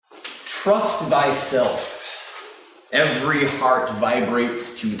Trust thyself. Every heart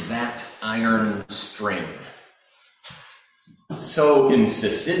vibrates to that iron string. So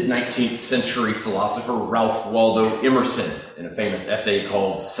insisted 19th century philosopher Ralph Waldo Emerson in a famous essay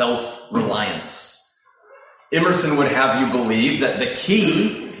called Self-Reliance. Emerson would have you believe that the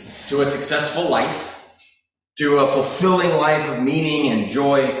key to a successful life, to a fulfilling life of meaning and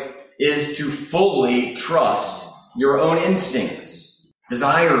joy, is to fully trust your own instincts,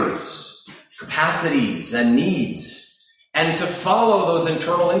 desires, capacities, and needs, and to follow those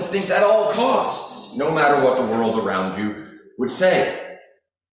internal instincts at all costs, no matter what the world around you would say.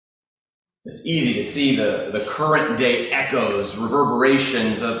 It's easy to see the current day echoes,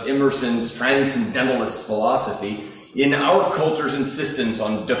 reverberations of Emerson's transcendentalist philosophy in our culture's insistence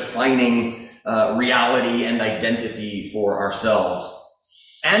on defining reality and identity for ourselves.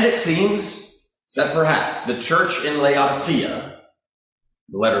 And it seems that perhaps the church in Laodicea,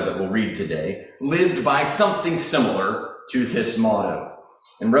 the letter that we'll read today, lived by something similar to this motto.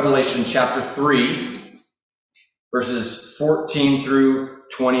 In Revelation chapter 3, verses 14 through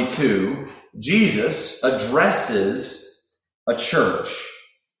 22, Jesus addresses a church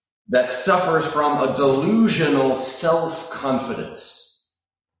that suffers from a delusional self-confidence.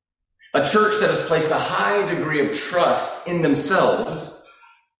 A church that has placed a high degree of trust in themselves,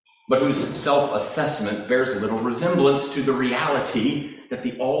 but whose self-assessment bears little resemblance to the reality that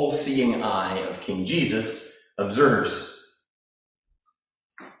the all-seeing eye of King Jesus observes.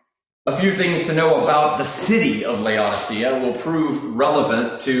 A few things to know about the city of Laodicea will prove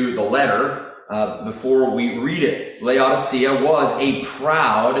relevant to the letter before we read it. Laodicea was a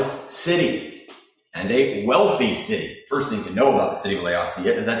proud city and a wealthy city. First thing to know about the city of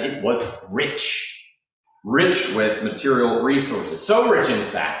Laodicea is that it was rich with material resources. So rich, in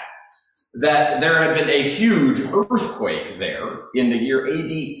fact, that there had been a huge earthquake there in the year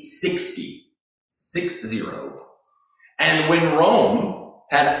AD 60. And when Rome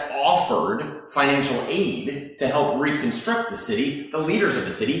had offered financial aid to help reconstruct the city, the leaders of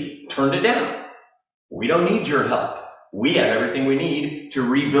the city turned it down. We don't need your help. We have everything we need to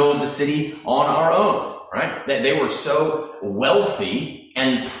rebuild the city on our own, right? They were so wealthy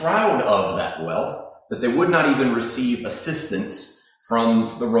and proud of that wealth that they would not even receive assistance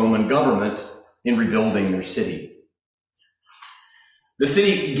from the Roman government in rebuilding their city. The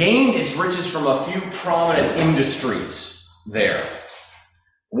city gained its riches from a few prominent industries there.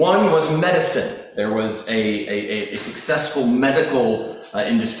 One was medicine. There was a successful medical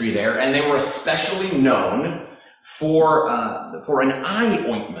industry there, and they were especially known for an eye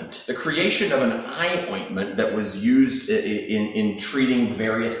ointment, the creation of an eye ointment that was used in treating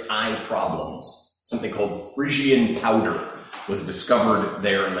various eye problems. Something called Phrygian powder was discovered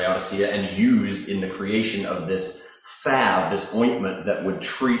there in Laodicea and used in the creation of this salve, this ointment that would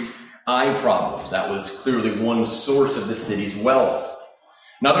treat eye problems. That was clearly one source of the city's wealth.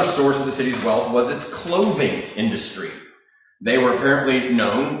 Another source of the city's wealth was its clothing industry. They were apparently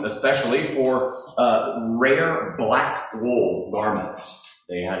known, especially for rare black wool garments.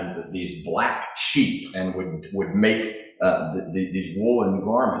 They had these black sheep and would make these woolen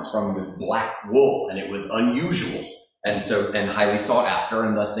garments from this black wool, and it was unusual and highly sought after,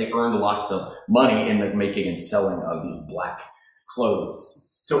 and thus they earned lots of money in the making and selling of these black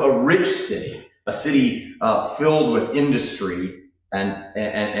clothes. So a rich city, a city filled with industry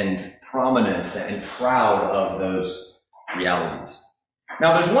and prominence and proud of those realities.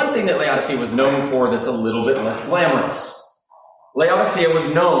 Now, there's one thing that Laodicea was known for that's a little bit less glamorous. Laodicea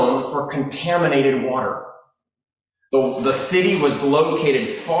was known for contaminated water. The city was located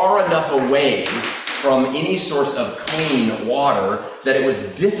far enough away from any source of clean water that it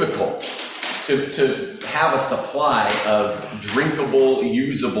was difficult to have a supply of drinkable,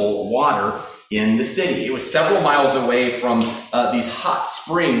 usable water in the city. It was several miles away from these hot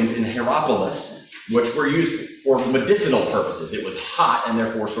springs in Hierapolis, which were used for medicinal purposes. It was hot and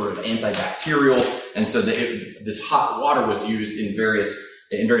therefore sort of antibacterial, and so this hot water was used in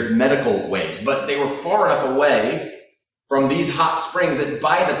various medical ways. But they were far enough away from these hot springs that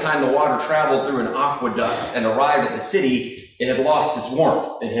by the time the water traveled through an aqueduct and arrived at the city, it had lost its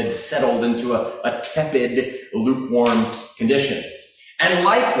warmth. It had settled into a tepid, lukewarm condition. And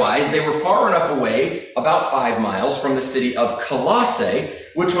likewise, they were far enough away, about 5 miles from the city of Colossae,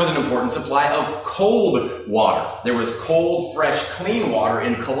 which was an important supply of cold water. There was cold, fresh, clean water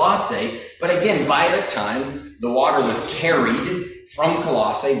in Colossae, but again, by the time the water was carried from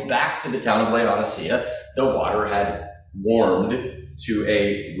Colossae back to the town of Laodicea, the water had warmed to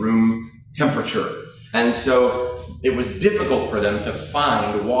a room temperature. And so It was difficult for them to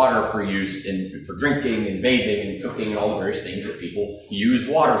find water for use for drinking and bathing and cooking and all the various things that people use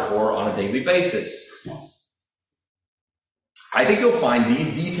water for on a daily basis. I think you'll find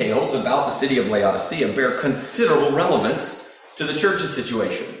these details about the city of Laodicea bear considerable relevance to the church's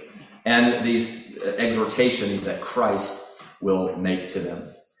situation and these exhortations that Christ will make to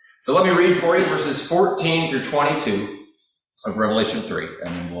them. So let me read for you verses 14 through 22 of Revelation 3,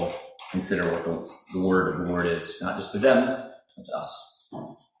 and then we'll consider what the word of the Lord is, not just to them, but to us.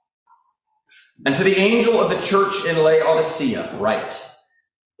 And to the angel of the church in Laodicea write,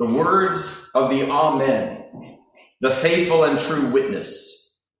 the words of the Amen, the faithful and true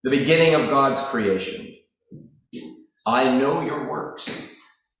witness, the beginning of God's creation. I know your works.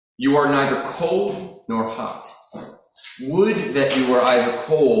 You are neither cold nor hot. Would that you were either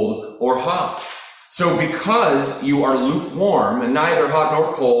cold or hot. So because you are lukewarm and neither hot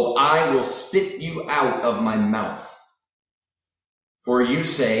nor cold, I will spit you out of my mouth. For you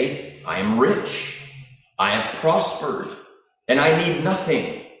say, I am rich, I have prospered, and I need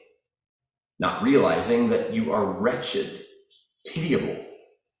nothing, not realizing that you are wretched, pitiable,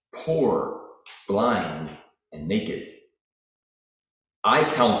 poor, blind, and naked. I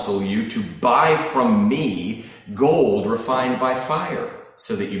counsel you to buy from me gold refined by fire,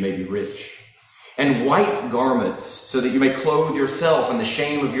 so that you may be rich, and white garments, so that you may clothe yourself, and the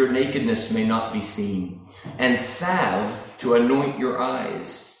shame of your nakedness may not be seen, and salve to anoint your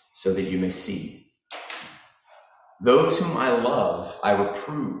eyes, so that you may see. Those whom I love, I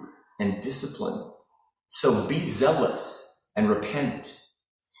reprove and discipline. So be zealous and repent.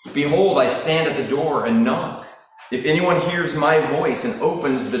 Behold, I stand at the door and knock. If anyone hears my voice and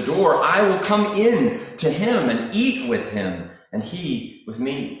opens the door, I will come in to him and eat with him, and he with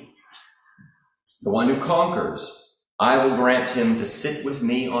me. The one who conquers, I will grant him to sit with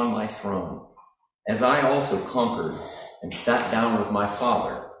me on my throne, as I also conquered and sat down with my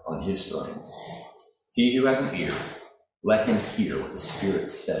Father on his throne. He who has an ear, let him hear what the Spirit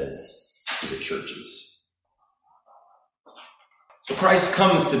says to the churches. So Christ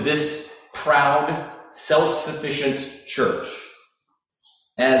comes to this proud, self-sufficient church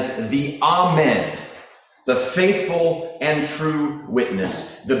as the Amen, the faithful and true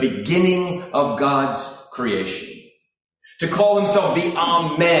witness, the beginning of God's creation. To call himself the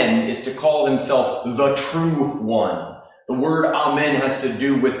Amen is to call himself the true one. The word Amen has to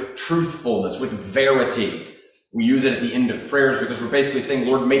do with truthfulness, with verity. We use it at the end of prayers because we're basically saying,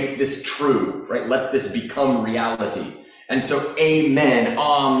 Lord, make this true, right? Let this become reality. And so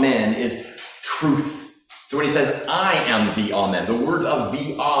Amen is truth. So when he says, I am the Amen, the words of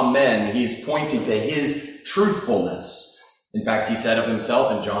the Amen, he's pointing to his truthfulness. In fact, he said of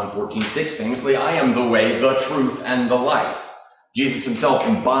himself in John 14:6, famously, I am the way, the truth, and the life. Jesus himself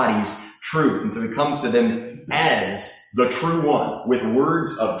embodies truth. And so he comes to them as the true one with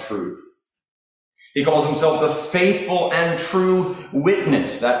words of truth. He calls himself the faithful and true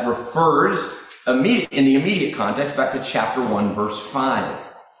witness. That refers in the immediate context back to chapter 1, verse 5.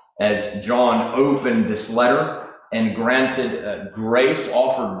 As John opened this letter and granted grace,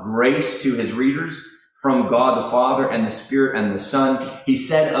 offered grace to his readers from God the Father and the Spirit and the Son, he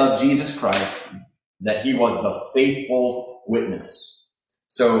said of Jesus Christ that he was the faithful witness.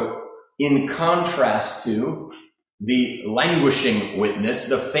 So in contrast to the languishing witness,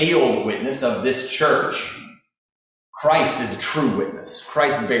 the failed witness of this church, Christ is a true witness.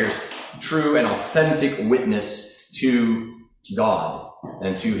 Christ bears true and authentic witness to God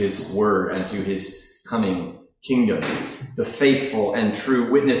and to his word and to his coming kingdom. The faithful and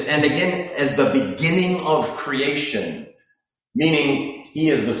true witness. And again, as the beginning of creation, meaning he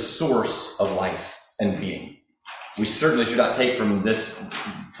is the source of life and being. We certainly should not take from this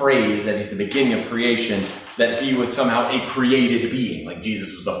phrase that he's the beginning of creation that he was somehow a created being, like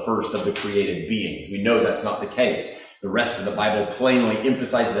Jesus was the first of the created beings. We know that's not the case. The rest of the Bible plainly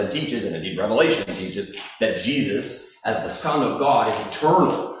emphasizes and teaches, and indeed Revelation teaches, that Jesus, as the Son of God, is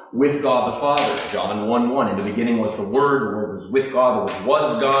eternal with God the Father. John 1:1, in the beginning was the Word was with God, the Word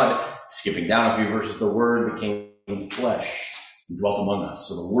was God. Skipping down a few verses, the Word became flesh and dwelt among us.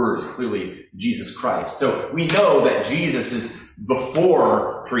 So the Word is clearly Jesus Christ. So we know that Jesus is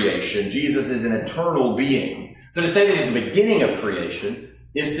before creation. Jesus is an eternal being. So to say that he's the beginning of creation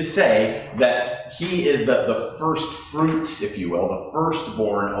is to say that he is the first fruits, if you will, the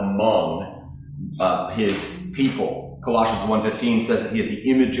firstborn among his people. Colossians 1:15 says that he is the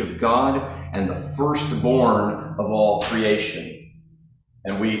image of God and the firstborn of all creation.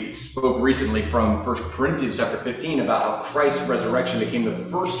 And we spoke recently from 1 Corinthians chapter 15 about how Christ's resurrection became the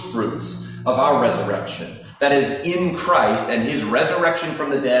first fruits of our resurrection. That is, in Christ and his resurrection from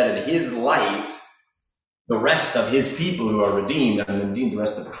the dead and his life, the rest of his people who are redeemed, and indeed the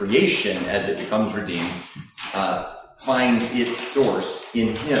rest of creation as it becomes redeemed, finds its source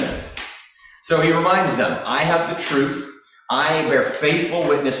in him. So he reminds them, I have the truth. I bear faithful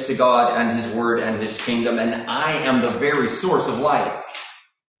witness to God and his word and his kingdom, and I am the very source of life.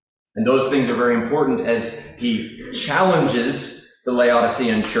 And those things are very important as he challenges the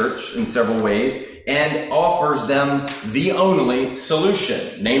Laodicean church in several ways and offers them the only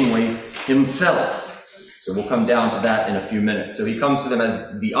solution, namely himself. So we'll come down to that in a few minutes. So he comes to them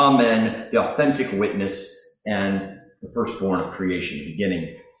as the Amen, the authentic witness, and the firstborn of creation, the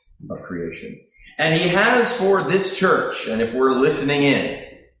beginning of creation. And he has for this church, and if we're listening in,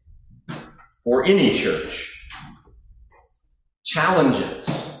 for any church, challenges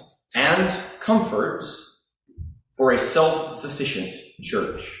and comforts for a self-sufficient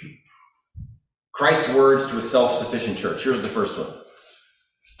church. Christ's words to a self-sufficient church. Here's the first one.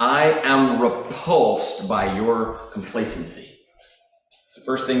 I am repulsed by your complacency. It's the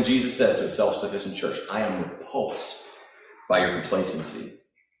first thing Jesus says to a self-sufficient church. I am repulsed by your complacency.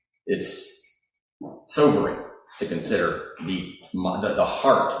 It's sobering to consider the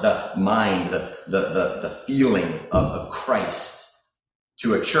heart, the mind, the feeling of Christ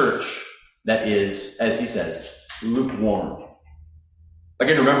to a church that is, as he says, lukewarm.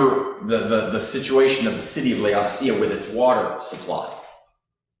 Again, remember the situation of the city of Laodicea with its water supply.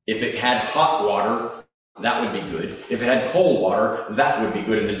 If it had hot water, that would be good. If it had cold water, that would be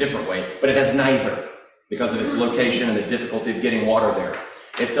good in a different way. But it has neither because of its location and the difficulty of getting water there.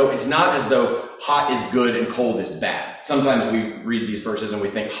 And so it's not as though hot is good and cold is bad. Sometimes we read these verses and we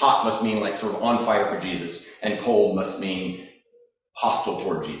think hot must mean like sort of on fire for Jesus and cold must mean hostile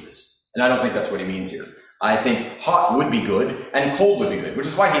toward Jesus. And I don't think that's what he means here. I think hot would be good and cold would be good, which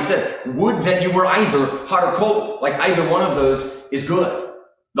is why he says, would that you were either hot or cold. Like either one of those is good.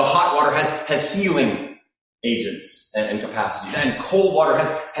 The hot water has healing agents and capacities, and cold water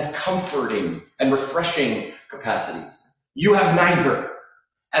has comforting and refreshing capacities. You have neither.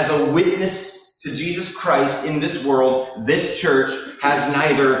 As a witness to Jesus Christ in this world, this church has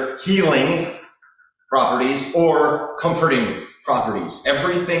neither healing properties or comforting properties.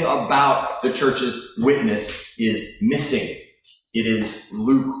 Everything about the church's witness is missing. It is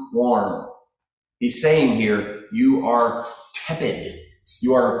lukewarm. He's saying here, you are tepid.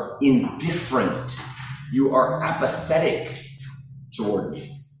 You are indifferent. You are apathetic toward me.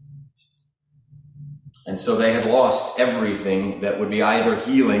 And so they had lost everything that would be either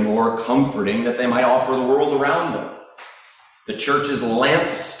healing or comforting that they might offer the world around them. The church's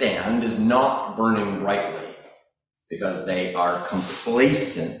lampstand is not burning brightly because they are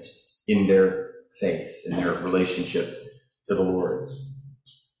complacent in their faith, in their relationship to the Lord.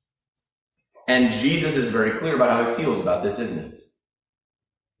 And Jesus is very clear about how he feels about this, isn't he?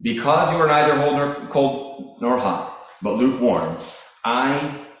 Because you are neither cold nor hot, but lukewarm,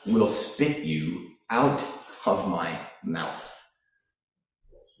 I will spit you out of my mouth.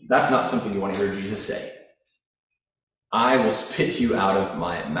 That's not something you want to hear Jesus say. I will spit you out of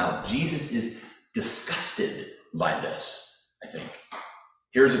my mouth. Jesus is disgusted by this, I think.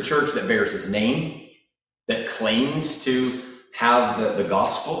 Here's a church that bears his name, that claims to have the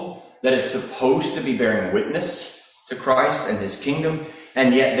gospel, that is supposed to be bearing witness to Christ and his kingdom,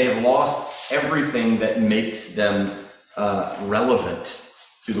 and yet they've lost everything that makes them relevant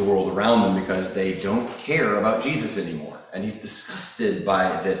to the world around them because they don't care about Jesus anymore. And he's disgusted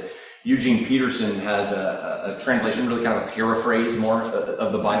by this. Eugene Peterson has a translation, really kind of a paraphrase more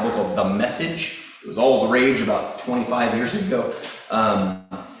of the Bible called The Message. It was all the rage about 25 years ago.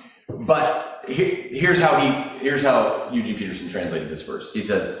 But here's how Eugene Peterson translated this verse. He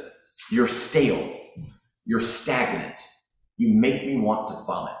says, you're stale. You're stagnant. You make me want to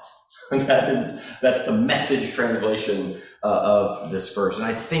vomit. That's the Message translation of this verse. And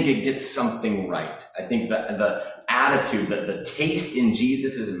I think it gets something right. I think that the attitude, that the taste in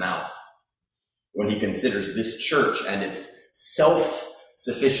Jesus' mouth when he considers this church and its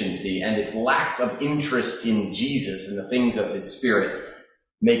self-sufficiency and its lack of interest in Jesus and the things of his Spirit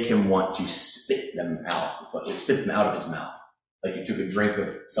make him want to spit them out. It's like you spit them out of his mouth. Like you took a drink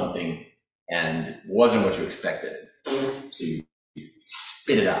of something and it wasn't what you expected. So you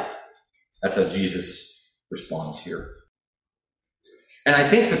spit it out. That's how Jesus responds here. And I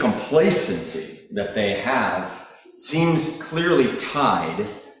think the complacency that they have seems clearly tied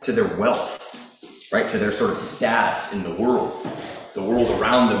to their wealth, right? To their sort of status in the world. The world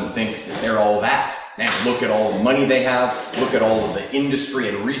around them thinks that they're all that. Man, look at all the money they have. Look at all of the industry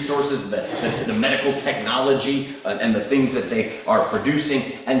and resources, the medical technology and the things that they are producing.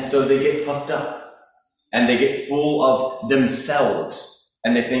 And so they get puffed up and they get full of themselves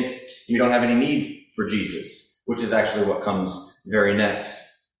and they think we don't have any need for Jesus, which is actually what comes very next.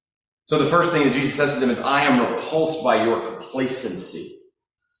 So the first thing that Jesus says to them is, I am repulsed by your complacency.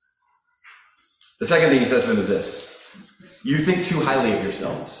 The second thing he says to them is this: you think too highly of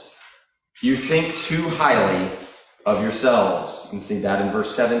yourselves. You think too highly of yourselves. You can see that in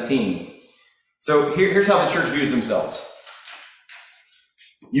verse 17. So here's how the church views themselves.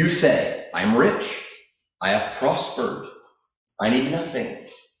 You say, I'm rich. I have prospered. I need nothing.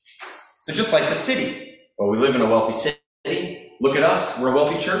 So just like the city. Well, we live in a wealthy city. Look at us. We're a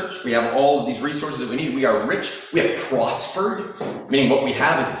wealthy church. We have all of these resources that we need. We are rich. We have prospered, meaning what we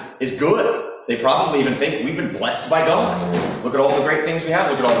have is good. They probably even think we've been blessed by God. Look at all the great things we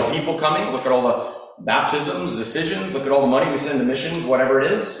have. Look at all the people coming. Look at all the baptisms, decisions. Look at all the money we send to missions, whatever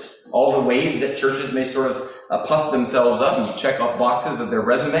it is. All the ways that churches may sort of puff themselves up and check off boxes of their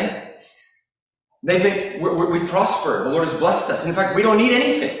resume. They think we've prospered. The Lord has blessed us. In fact, we don't need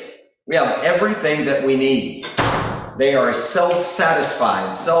anything. We have everything that we need. They are a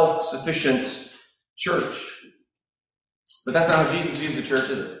self-satisfied, self-sufficient church. But that's not how Jesus views the church,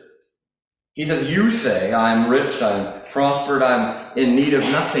 is it? He says, you say, I'm rich, I'm prospered, I'm in need of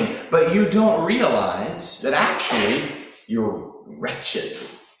nothing. But you don't realize that actually you're wretched,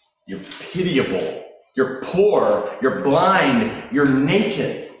 you're pitiable, you're poor, you're blind, you're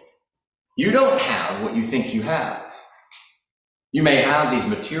naked. You don't have what you think you have. You may have these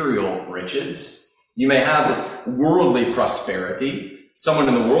material riches. You may have this worldly prosperity. Someone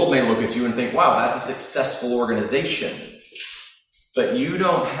in the world may look at you and think, wow, that's a successful organization. But you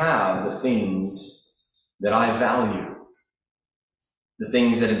don't have the things that I value. The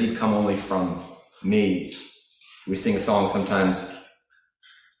things that indeed come only from me. We sing a song sometimes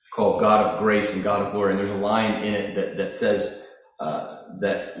called God of Grace and God of Glory. And there's a line in it that says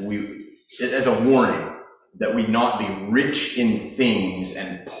that we, as a warning, that we not be rich in things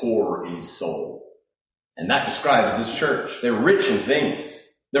and poor in soul. And that describes this church. They're rich in things.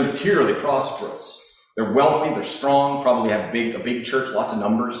 They're materially prosperous. They're wealthy, they're strong, probably have a big church, lots of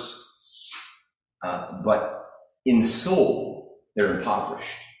numbers. But in soul, they're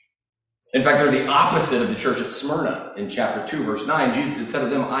impoverished. In fact, they're the opposite of the church at Smyrna. In chapter 2, verse 9, Jesus had said to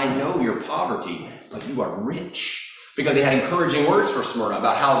them, I know your poverty, but you are rich. Because he had encouraging words for Smyrna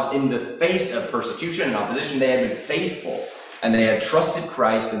about how in the face of persecution and opposition, they had been faithful. And they had trusted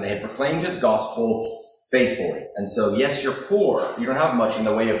Christ and they had proclaimed his gospel faithfully. And so, yes, you're poor. You don't have much in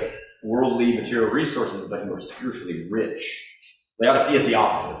the way of worldly material resources, but you are spiritually rich. They ought to see as the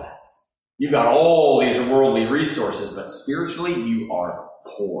opposite of that. You've got all these worldly resources, but spiritually you are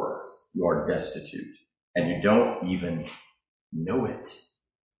poor. You are destitute. And you don't even know it.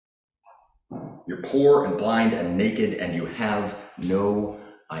 You're poor and blind and naked, and you have no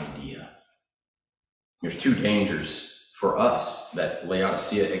idea. There's two dangers for us that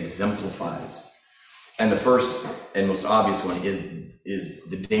Laodicea exemplifies. And the first and most obvious one is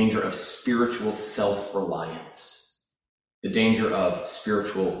the danger of spiritual self-reliance, the danger of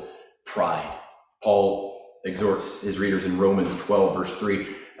spiritual pride. Paul exhorts his readers in Romans 12, verse 3,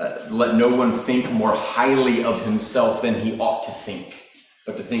 let no one think more highly of himself than he ought to think,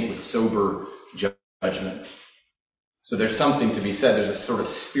 but to think with sober judgment. So there's something to be said. There's a sort of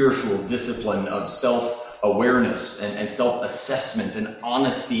spiritual discipline of self-awareness and self-assessment and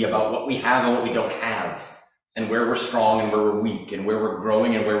honesty about what we have and what we don't have, and where we're strong and where we're weak, and where we're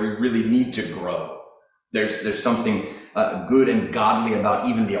growing and where we really need to grow. There's something good and godly about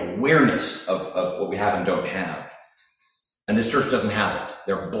even the awareness of what we have and don't have. And this church doesn't have it.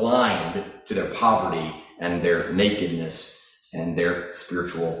 They're blind to their poverty and their nakedness and their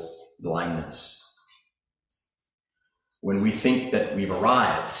spiritual blindness. When we think that we've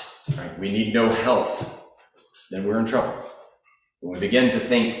arrived, right, we need no help, then we're in trouble. When we begin to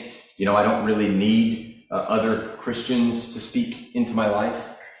think, I don't really need other Christians to speak into my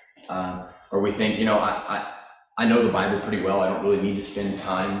life, or we think, I know the Bible pretty well. I don't really need to spend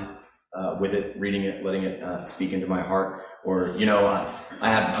time with it, reading it, letting it speak into my heart. Or,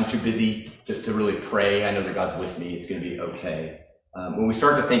 I'm too busy to really pray. I know that God's with me. It's going to be okay. When we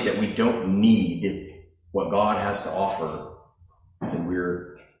start to think that we don't need what God has to offer, then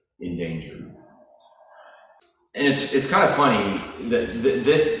we're in danger. And it's kind of funny that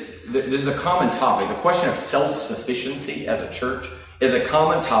this is a common topic. The question of self-sufficiency as a church is a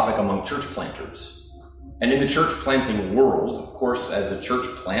common topic among church planters. And in the church planting world, of course, as a church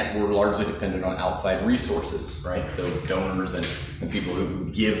plant, we're largely dependent on outside resources, right? So donors and people who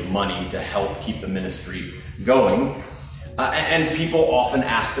give money to help keep the ministry going. And people often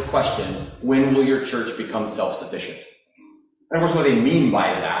ask the question, when will your church become self-sufficient? And of course, what they mean by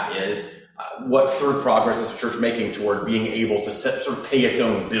that is, what sort of progress is the church making toward being able to sort of pay its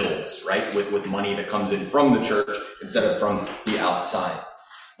own bills, right, with money that comes in from the church instead of from the outside.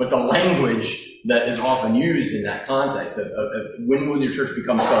 But the language that is often used in that context of when will your church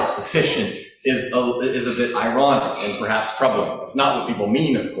become self-sufficient is a bit ironic and perhaps troubling. It's not what people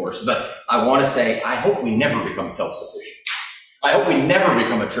mean, of course, but I want to say I hope we never become self-sufficient. I hope we never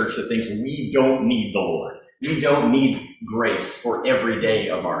become a church that thinks we don't need the Lord. We don't need grace for every day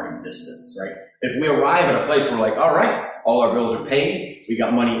of our existence, right? If we arrive at a place where we're like, all right, all our bills are paid, we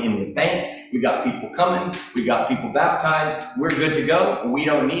got money in the bank, we got people coming, we got people baptized, we're good to go, we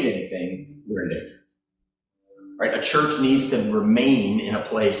don't need anything, we're in danger. Right? A church needs to remain in a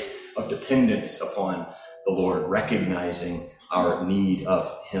place of dependence upon the Lord, recognizing our need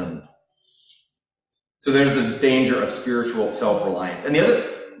of Him. So there's the danger of spiritual self-reliance. And the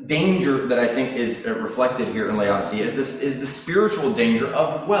other danger that I think is reflected here in Laodicea is the spiritual danger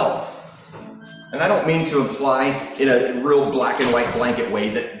of wealth. And I don't mean to imply in a real black and white blanket way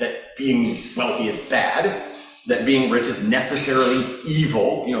that being wealthy is bad, that being rich is necessarily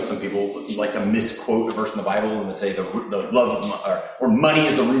evil. You know, some people like to misquote a verse in the Bible and they say the love of or money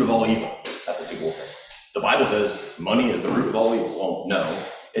is the root of all evil. That's what people will say. The Bible says money is the root of all evil. Well, no.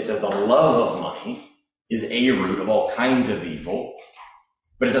 It says the love of money is a root of all kinds of evil.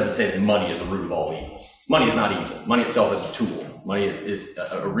 But it doesn't say that money is the root of all evil. Money is not evil. Money itself is a tool. Money is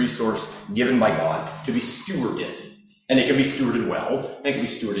a resource given by God to be stewarded. And it can be stewarded well, and it can be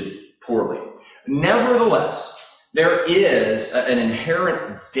stewarded poorly. Nevertheless, there is an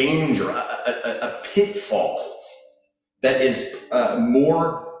inherent danger, a pitfall that is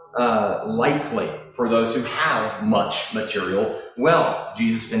more likely for those who have much material wealth.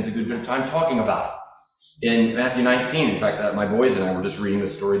 Jesus spends a good bit of time talking about it. In Matthew 19, in fact, my boys and I were just reading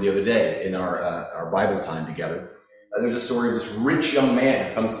this story the other day in our Bible time together. There's a story of this rich young man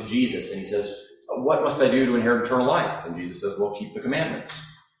who comes to Jesus and he says, what must I do to inherit eternal life? And Jesus says, well, keep the commandments.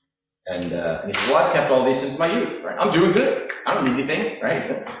 And he says, well, I've kept all these since my youth, right? I'm doing good. I don't need anything,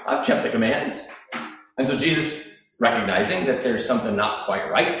 right? I've kept the commands. And so Jesus, recognizing that there's something not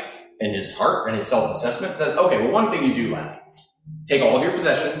quite right in his heart and his self-assessment, says, okay, well, one thing you do lack. Take all of your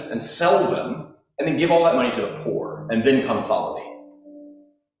possessions and sell them, and then give all that money to the poor, and then come follow me.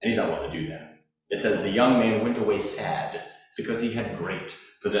 And he's not willing to do that. It says the young man went away sad because he had great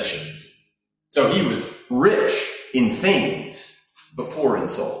possessions. So he was rich in things, but poor in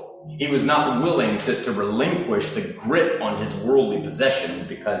soul. He was not willing to relinquish the grip on his worldly possessions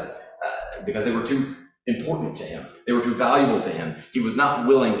because they were too important to him. They were too valuable to him. He was not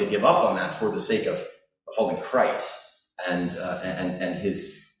willing to give up on that for the sake of following Christ and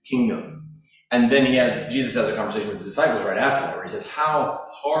his kingdom. And then Jesus has a conversation with his disciples right after that, where he says how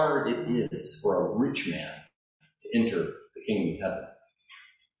hard it is for a rich man to enter the kingdom of heaven.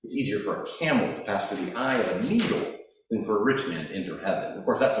 It's easier for a camel to pass through the eye of a needle than for a rich man to enter heaven. Of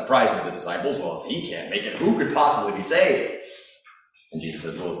course, that surprises the disciples. Well, if he can't make it, who could possibly be saved? And Jesus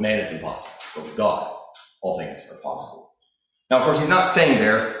says, well, with man it's impossible, but with God, all things are possible. Now, of course, he's not saying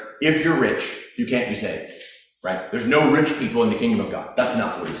there, if you're rich, you can't be saved, right? There's no rich people in the kingdom of God. That's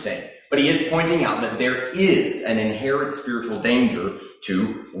not what he's saying. But he is pointing out that there is an inherent spiritual danger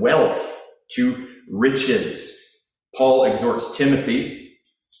to wealth, to riches. Paul exhorts Timothy,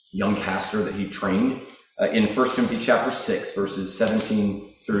 young pastor that he trained, in 1 Timothy chapter 6, verses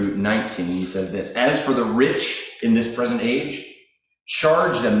 17 through 19. He says this, as for the rich in this present age,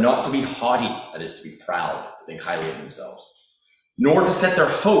 charge them not to be haughty, that is to be proud, to think highly of themselves, nor to set their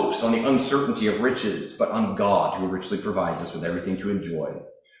hopes on the uncertainty of riches, but on God, who richly provides us with everything to enjoy.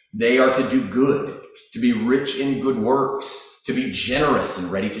 They are to do good, to be rich in good works, to be generous and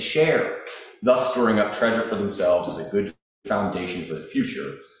ready to share, thus storing up treasure for themselves as a good foundation for the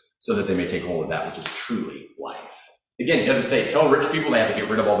future, so that they may take hold of that which is truly life. Again, he doesn't say, tell rich people they have to get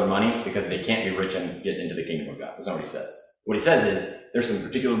rid of all their money because they can't be rich and get into the kingdom of God. That's not what he says. What he says is, there's some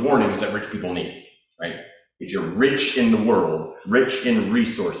particular warnings that rich people need, right? If you're rich in the world, rich in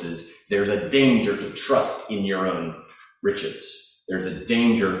resources, there's a danger to trust in your own riches. There's a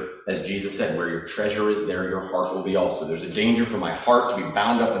danger, as Jesus said, where your treasure is, there your heart will be also. There's a danger for my heart to be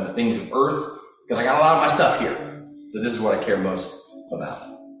bound up in the things of earth because I got a lot of my stuff here. So this is what I care most about.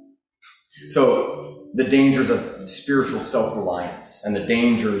 So the dangers of spiritual self-reliance and the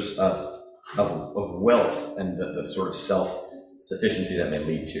dangers of wealth and the sort of self-sufficiency that may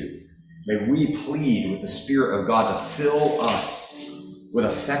lead to. May we plead with the Spirit of God to fill us with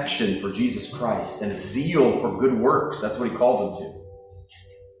affection for Jesus Christ and a zeal for good works. That's what he calls them to.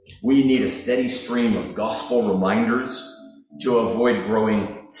 We need a steady stream of gospel reminders to avoid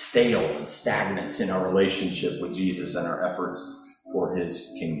growing stale and stagnant in our relationship with Jesus and our efforts for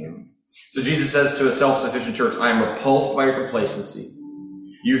his kingdom. So Jesus says to a self-sufficient church, I am repulsed by your complacency.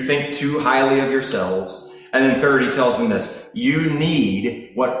 You think too highly of yourselves. And then third, he tells them this, you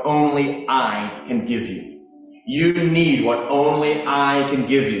need what only I can give you. You need what only I can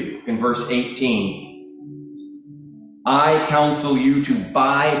give you. In verse 18, I counsel you to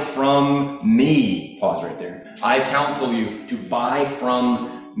buy from me. Pause right there. I counsel you to buy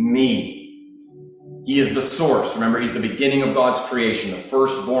from me. He is the source. Remember, he's the beginning of God's creation, the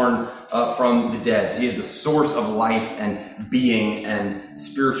firstborn from the dead. He is the source of life and being and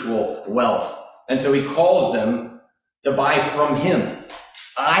spiritual wealth. And so he calls them to buy from him.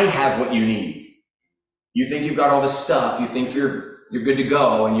 I have what you need. You think you've got all this stuff. You think you're good to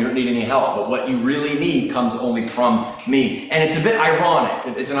go and you don't need any help. But what you really need comes only from me. And it's a bit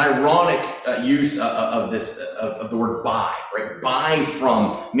ironic. It's an ironic use of the word buy, right? Buy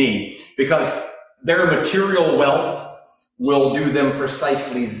from me. Because their material wealth will do them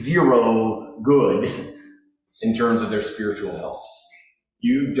precisely zero good in terms of their spiritual health.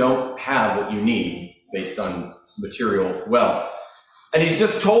 You don't have what you need based on material wealth. And he's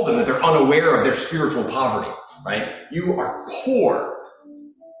just told them that they're unaware of their spiritual poverty, right? You are poor.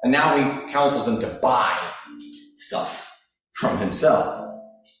 And now he counsels them to buy stuff from himself.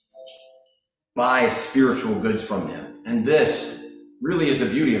 Buy spiritual goods from him. And this really is the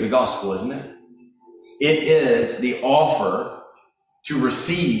beauty of the gospel, isn't it? It is the offer to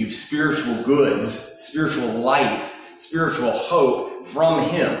receive spiritual goods, spiritual life, spiritual hope from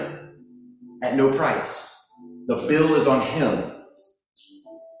him at no price. The bill is on him.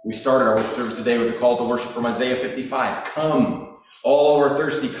 We started our worship service today with a call to worship from Isaiah 55. Come, all who are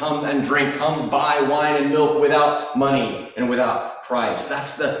thirsty, come and drink. Come buy wine and milk without money and without price.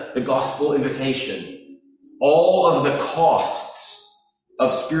 That's the gospel invitation. All of the costs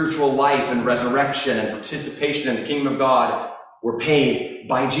of spiritual life and resurrection and participation in the kingdom of God were paid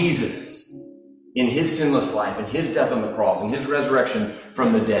by Jesus in his sinless life, in his death on the cross, in his resurrection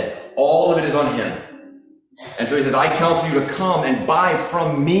from the dead. All of it is on him. And so he says, I counsel you to come and buy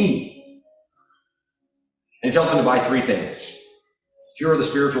from me. And he tells them to buy three things. Here are the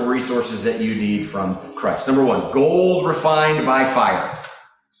spiritual resources that you need from Christ. Number one, gold refined by fire.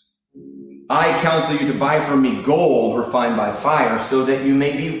 I counsel you to buy from me gold refined by fire so that you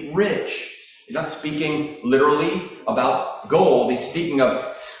may be rich. He's not speaking literally about gold. He's speaking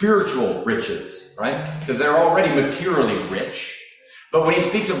of spiritual riches, right? Because they're already materially rich. But when he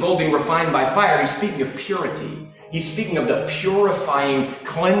speaks of gold being refined by fire, he's speaking of purity. He's speaking of the purifying,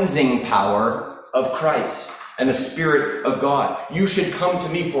 cleansing power of Christ and the Spirit of God. You should come to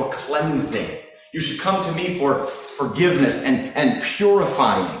me for cleansing. You should come to me for forgiveness and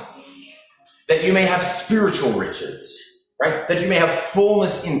purifying. That you may have spiritual riches, right? That you may have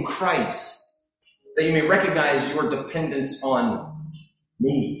fullness in Christ. That you may recognize your dependence on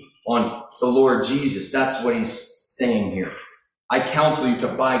me, on the Lord Jesus. That's what he's saying here. I counsel you to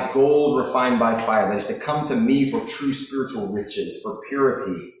buy gold refined by fire. That is to come to me for true spiritual riches, for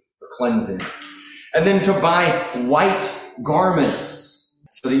purity, for cleansing. And then to buy white garments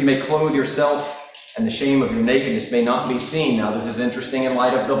so that you may clothe yourself and the shame of your nakedness may not be seen. Now, this is interesting in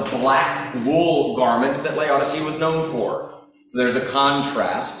light of the black wool garments that Laodicea was known for. So there's a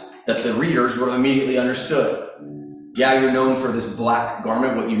contrast that the readers would have immediately understood. Yeah, you're known for this black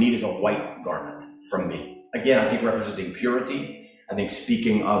garment. What you need is a white garment from me. Again, I think representing purity. I think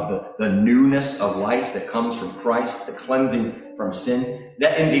speaking of the newness of life that comes from Christ, the cleansing from sin,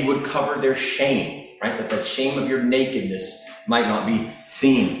 that indeed would cover their shame, right? That the shame of your nakedness might not be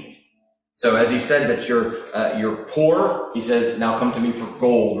seen. So as he said that you're poor, he says, now come to me for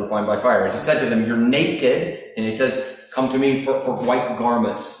gold refined by fire. As he said to them, you're naked, and he says, come to me for white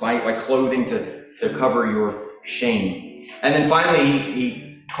garments, by clothing to cover your shame. And then finally,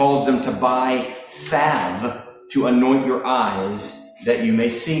 he calls them to buy salve to anoint your eyes that you may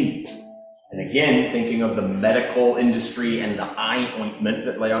see. And again, thinking of the medical industry and the eye ointment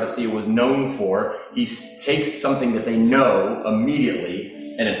that Laodicea was known for, he takes something that they know immediately,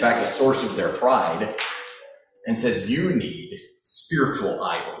 and in fact, a source of their pride, and says, you need spiritual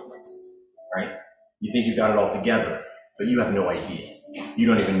eye ointment, right? You think you've got it all together, but you have no idea. You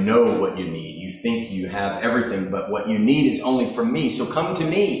don't even know what you need. You think you have everything, but what you need is only from me. So come to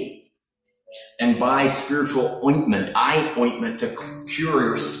me and buy spiritual ointment, eye ointment, to cure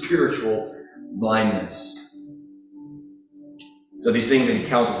your spiritual blindness. So these things that he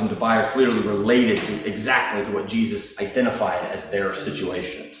counsels them to buy are clearly related to exactly to what Jesus identified as their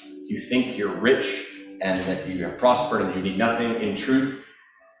situation. You think you're rich and that you have prospered and you need nothing. In truth,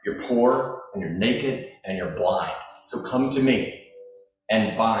 you're poor and you're naked and you're blind. So come to me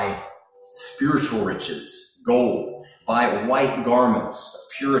and buy spiritual riches, gold, buy white garments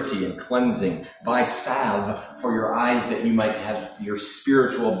of purity and cleansing. Buy salve for your eyes that you might have your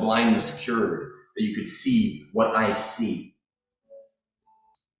spiritual blindness cured, that you could see what I see.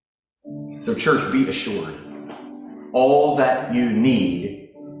 So church, be assured, all that you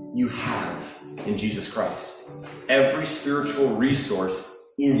need, you have in Jesus Christ. Every spiritual resource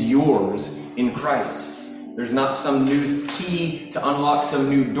is yours in Christ. There's not some new key to unlock some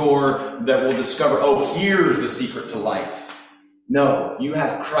new door that will discover, oh, here's the secret to life. No, you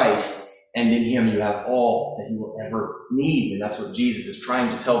have Christ, and in him you have all that you will ever need. And that's what Jesus is trying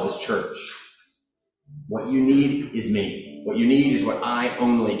to tell this church. What you need is me. What you need is what I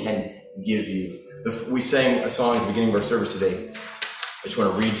only can give you. We sang a song at the beginning of our service today. I just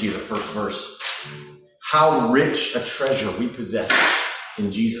want to read to you the first verse. How rich a treasure we possess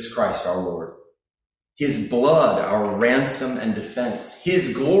in Jesus Christ our Lord. His blood, our ransom and defense.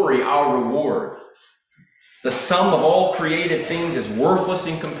 His glory, our reward. The sum of all created things is worthless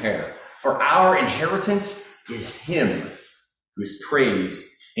in compare. For our inheritance is him whose praise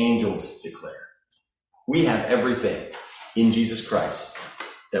angels declare. We have everything in Jesus Christ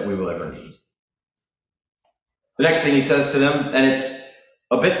that we will ever need. The next thing he says to them, and it's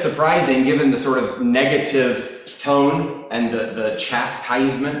a bit surprising given the sort of negative tone and the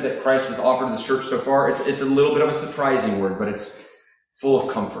chastisement that Christ has offered this church so far. It's a little bit of a surprising word, but it's full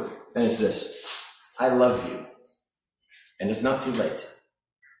of comfort. And it's this: I love you, and it's not too late.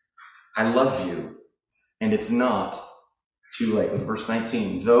 I love you, and it's not too late. With verse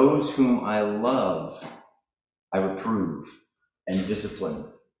 19, those whom I love, I reprove and discipline.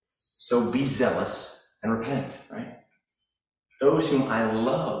 So be zealous and repent, right? Those whom I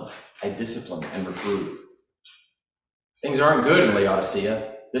love, I discipline and reprove. Things aren't good in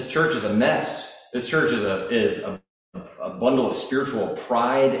Laodicea. This church is a mess. This church is a bundle of spiritual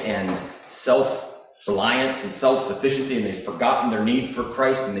pride and self-reliance and self-sufficiency, and they've forgotten their need for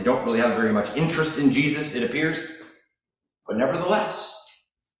Christ, and they don't really have very much interest in Jesus, it appears. But nevertheless,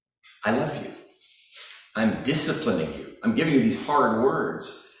 I love you. I'm disciplining you. I'm giving you these hard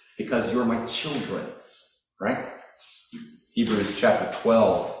words because you're my children, right? Hebrews chapter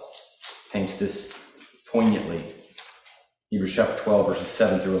 12 paints this poignantly. Hebrews chapter 12, verses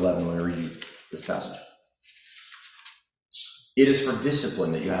 7 through 11, when I read you this passage. It is for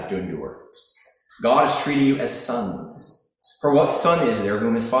discipline that you have to endure. God is treating you as sons. For what son is there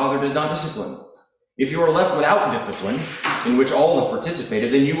whom his father does not discipline? If you are left without discipline, in which all have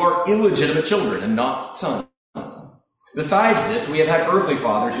participated, then you are illegitimate children and not sons. Besides this, we have had earthly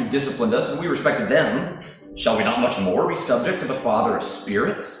fathers who disciplined us, and we respected them. Shall we not much more be subject to the Father of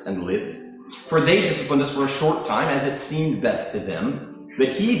spirits and live? For they disciplined us for a short time, as it seemed best to them, but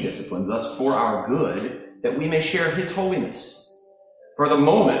he disciplines us for our good, that we may share his holiness. For the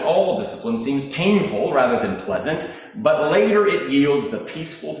moment, all discipline seems painful rather than pleasant, but later it yields the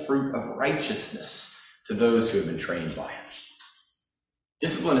peaceful fruit of righteousness to those who have been trained by it.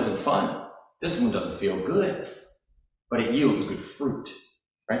 Discipline isn't fun. Discipline doesn't feel good, but it yields good fruit,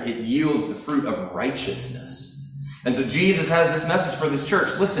 right? It yields the fruit of righteousness. And so Jesus has this message for this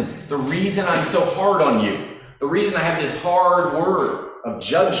church. Listen, the reason I'm so hard on you, the reason I have this hard word of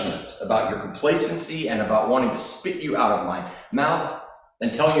judgment about your complacency and about wanting to spit you out of my mouth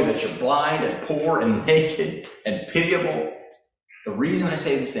and telling you that you're blind and poor and naked and pitiable, the reason I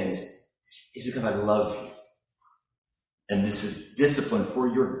say these things is because I love you. And this is discipline for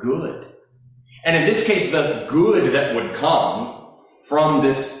your good. And in this case, the good that would come from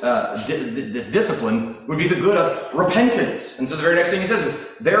this discipline would be the good of repentance. And so the very next thing he says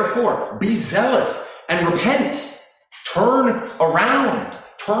is, therefore, be zealous and repent. Turn around.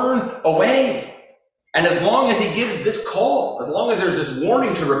 Turn away. And as long as he gives this call, as long as there's this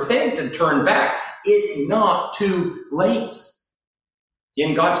warning to repent and turn back, it's not too late.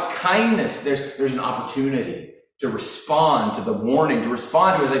 In God's kindness, there's an opportunity to respond to the warning, to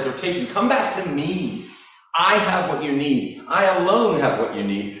respond to his exhortation. Come back to me. I have what you need. I alone have what you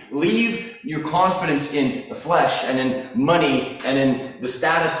need. Leave your confidence in the flesh and in money and in the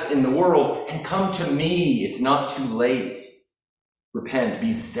status in the world and come to me. It's not too late. Repent.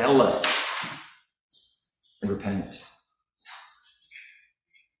 Be zealous and repent.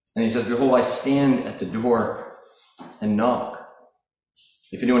 And he says, behold, I stand at the door and knock.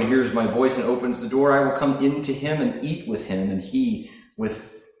 If anyone hears my voice and opens the door, I will come into him and eat with him and he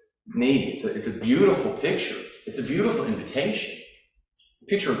with me. It's a beautiful picture. It's a beautiful invitation. A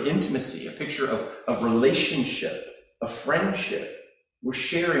picture of intimacy, a picture of relationship, of friendship. We're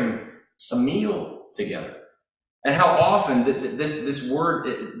sharing a meal together. And how often this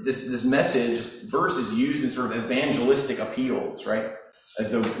word, this message, this verse is used in sort of evangelistic appeals, right?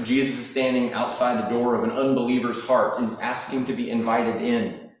 As though Jesus is standing outside the door of an unbeliever's heart and asking to be invited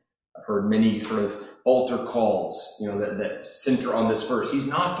in. I've heard many sort of altar calls, that center on this verse. He's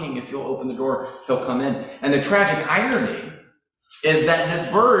knocking. If you'll open the door, he'll come in. And the tragic irony is that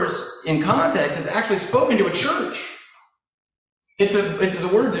this verse, in context, is actually spoken to a church. It's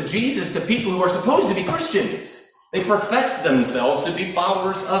the words of Jesus to people who are supposed to be Christians. They profess themselves to be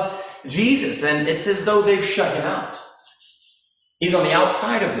followers of Jesus, and it's as though they've shut him out. He's on the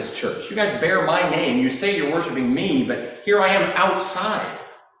outside of this church. You guys bear my name. You say you're worshiping me, but here I am outside,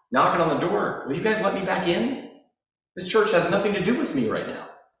 knocking on the door. Will you guys let me back in? This church has nothing to do with me right now.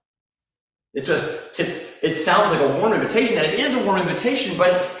 It sounds like a warm invitation, and it is a warm invitation,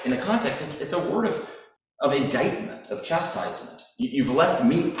 but in the context, it's a word of indictment, of chastisement. You've left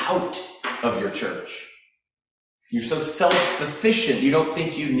me out of your church. You're so self-sufficient, you don't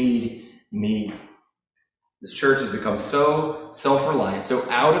think you need me. This church has become so self-reliant, so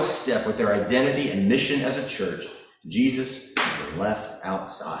out of step with their identity and mission as a church. Jesus has been left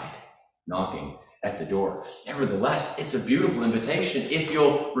outside, knocking at the door. Nevertheless, it's a beautiful invitation. If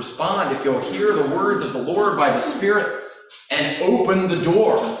you'll respond, if you'll hear the words of the Lord by the Spirit and open the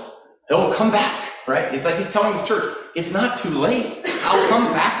door, he'll come back, right? It's like he's telling this church, it's not too late. I'll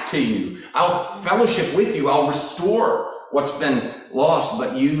come back to you. I'll fellowship with you. I'll restore what's been lost,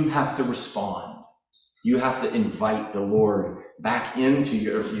 but you have to respond. You have to invite the Lord back into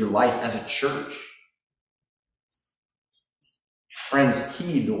your life as a church. Friends,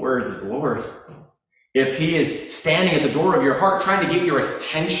 heed the words of the Lord. If he is standing at the door of your heart trying to get your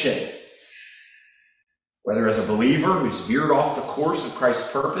attention, whether as a believer who's veered off the course of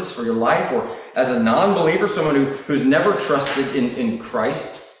Christ's purpose for your life, or as a non-believer, someone who's never trusted in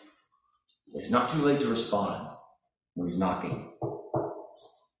Christ, it's not too late to respond when he's knocking.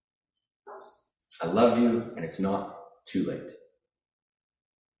 I love you, and it's not too late.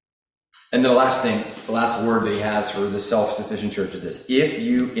 And the last word that he has for the self-sufficient church is this: if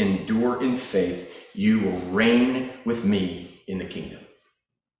you endure in faith, you will reign with me in the kingdom.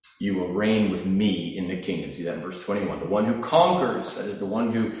 You will reign with me in the kingdom. See that in verse 21. The one who conquers, that is the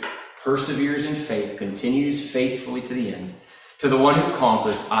one who perseveres in faith, continues faithfully to the end. To the one who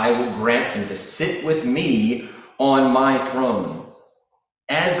conquers, I will grant him to sit with me on my throne,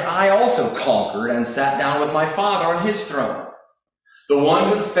 as I also conquered and sat down with my Father on his throne. The one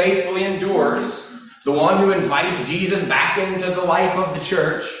who faithfully endures, the one who invites Jesus back into the life of the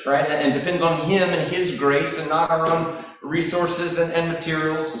church, right? And depends on him and his grace and not our own resources and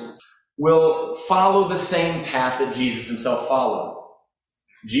materials, will follow the same path that Jesus himself followed.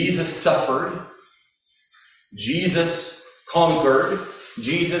 Jesus suffered. Jesus conquered.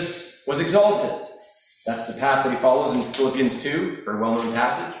 Jesus was exalted. That's the path that he follows in Philippians 2, very well-known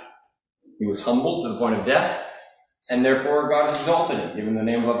passage. He was humbled to the point of death, and therefore God has exalted him, given the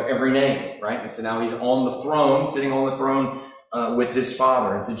name above every name, right? And so now he's on the throne, sitting on the throne with his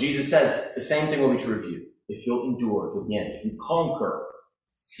Father. And so Jesus says the same thing will be true of you. If you'll endure to the end, if you conquer,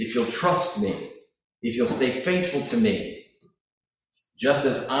 if you'll trust me, if you'll stay faithful to me, just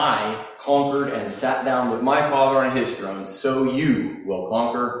as I conquered and sat down with my Father on his throne, so you will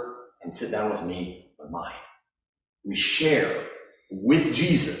conquer and sit down with me on mine. We share with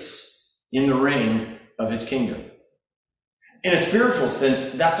Jesus in the reign of his kingdom. In a spiritual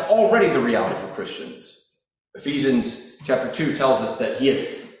sense, that's already the reality for Christians. Ephesians chapter 2 tells us that he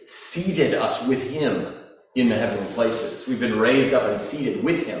has seated us with him in the heavenly places. We've been raised up and seated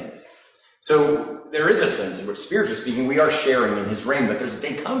with him. So there is a sense in which, spiritually speaking, we are sharing in his reign, but there's a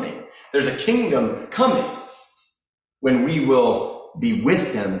day coming. There's a kingdom coming when we will be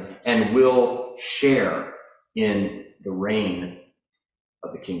with him and will share in the reign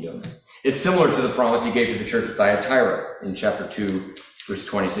of the kingdom. It's similar to the promise he gave to the church at Thyatira in chapter 2, verse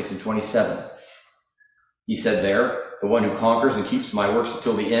 26 and 27. He said there, the one who conquers and keeps my works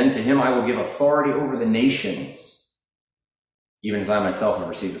until the end, to him I will give authority over the nations, even as I myself have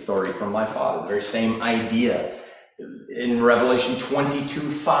received authority from my Father. The very same idea in Revelation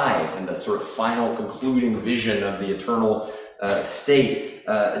 22:5, and the sort of final concluding vision of the eternal state.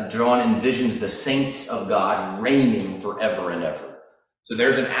 John envisions the saints of God reigning forever and ever. So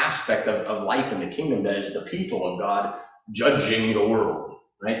there's an aspect of life in the kingdom that is the people of God judging the world,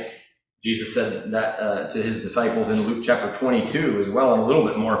 right? Jesus said that to his disciples in Luke chapter 22 as well, in a little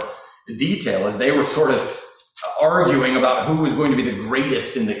bit more detail, as they were sort of arguing about who was going to be the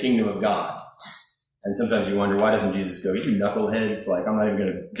greatest in the kingdom of God. And sometimes you wonder, why doesn't Jesus go, you knuckleheads? Like, I'm not even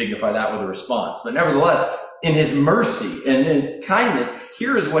going to dignify that with a response. But nevertheless, in his mercy and in his kindness,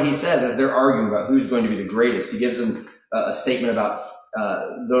 here is what he says as they're arguing about who's going to be the greatest. He gives them a statement about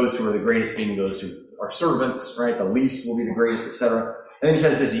those who are the greatest being those who are servants, right? The least will be the greatest, etc. And then he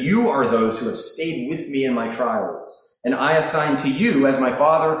says this, you are those who have stayed with me in my trials, and I assign to you, as my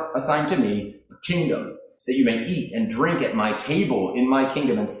Father assigned to me, a kingdom, that you may eat and drink at my table in my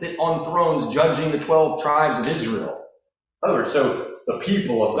kingdom and sit on thrones judging the 12 tribes of Israel. In other words, so the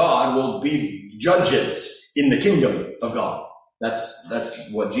people of God will be judges in the kingdom of God.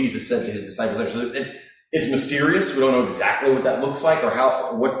 That's what Jesus said to his disciples. So it's mysterious. We don't know exactly what that looks like or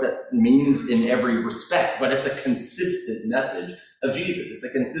what that means in every respect, but it's a consistent message of Jesus. It's a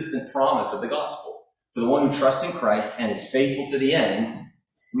consistent promise of the gospel. For the one who trusts in Christ and is faithful to the end,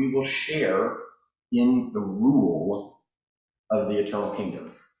 we will share in the rule of the eternal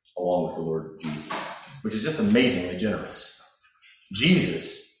kingdom along with the Lord Jesus, which is just amazingly generous.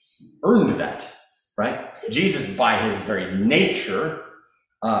 Jesus earned that, right? Jesus, by his very nature,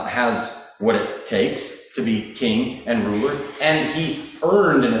 has what it takes to be king and ruler, and he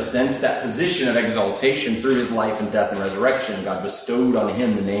earned, in a sense, that position of exaltation through his life and death and resurrection. God bestowed on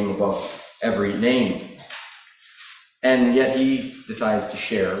him the name above every name. And yet he decides to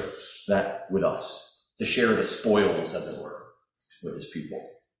share that with us, to share the spoils, as it were, with his people.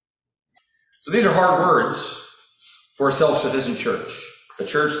 So these are hard words for a self-sufficient church, a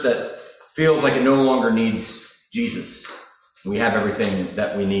church that feels like it no longer needs Jesus. We have everything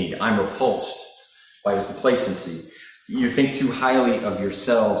that we need. I'm repulsed by your complacency. You think too highly of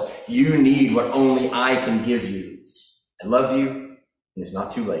yourselves. You need what only I can give you. I love you, and it's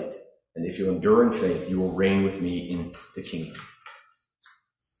not too late. And if you endure in faith, you will reign with me in the kingdom.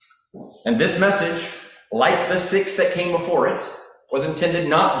 And this message, like the 6 that came before it, was intended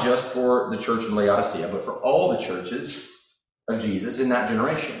not just for the church in Laodicea, but for all the churches of Jesus in that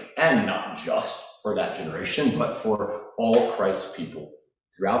generation. And not just for that generation, but for all Christ's people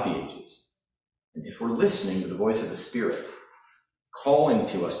throughout the ages. And if we're listening to the voice of the Spirit calling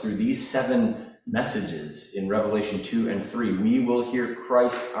to us through these 7 messages in Revelation 2 and 3, we will hear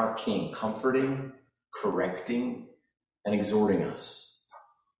Christ our King comforting, correcting, and exhorting us.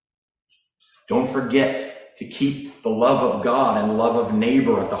 Don't forget to keep the love of God and the love of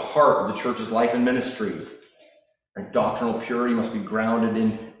neighbor at the heart of the church's life and ministry. Our doctrinal purity must be grounded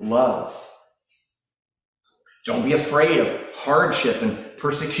in love. Don't be afraid of hardship and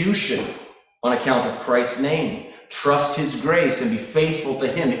persecution on account of Christ's name. Trust his grace and be faithful to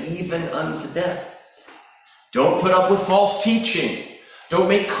him even unto death. Don't put up with false teaching. Don't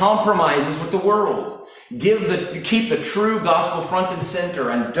make compromises with the world. Keep the true gospel front and center,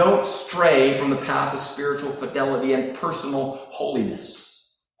 and don't stray from the path of spiritual fidelity and personal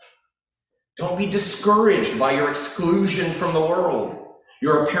holiness. Don't be discouraged by your exclusion from the world,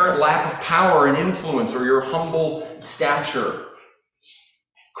 your apparent lack of power and influence, or your humble stature.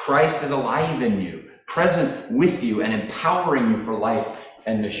 Christ is alive in you, present with you, and empowering you for life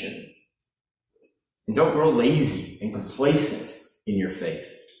and mission. And don't grow lazy and complacent in your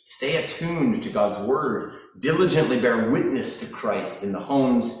faith. Stay attuned to God's word. Diligently bear witness to Christ in the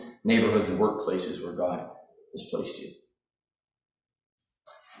homes, neighborhoods, and workplaces where God has placed you.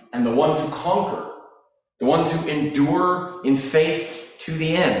 And the ones who conquer, the ones who endure in faith to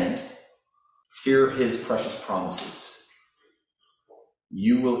the end, hear his precious promises.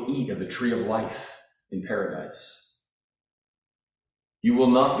 You will eat of the tree of life in paradise. You will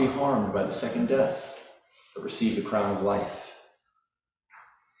not be harmed by the second death, but receive the crown of life.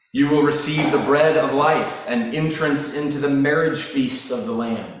 You will receive the bread of life and entrance into the marriage feast of the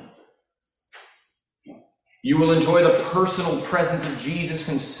Lamb. You will enjoy the personal presence of Jesus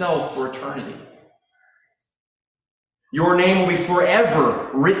himself for eternity. Your name will be forever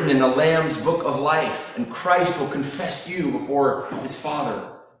written in the Lamb's book of life, and Christ will confess you before his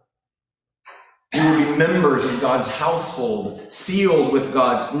Father. You will be members of God's household, sealed with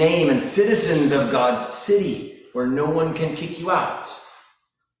God's name, and citizens of God's city, where no one can kick you out.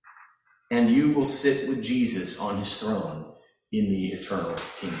 And you will sit with Jesus on his throne in the eternal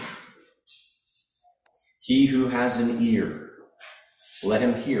kingdom. He who has an ear, let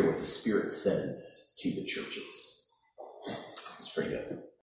him hear what the Spirit says to the churches. That's pretty good.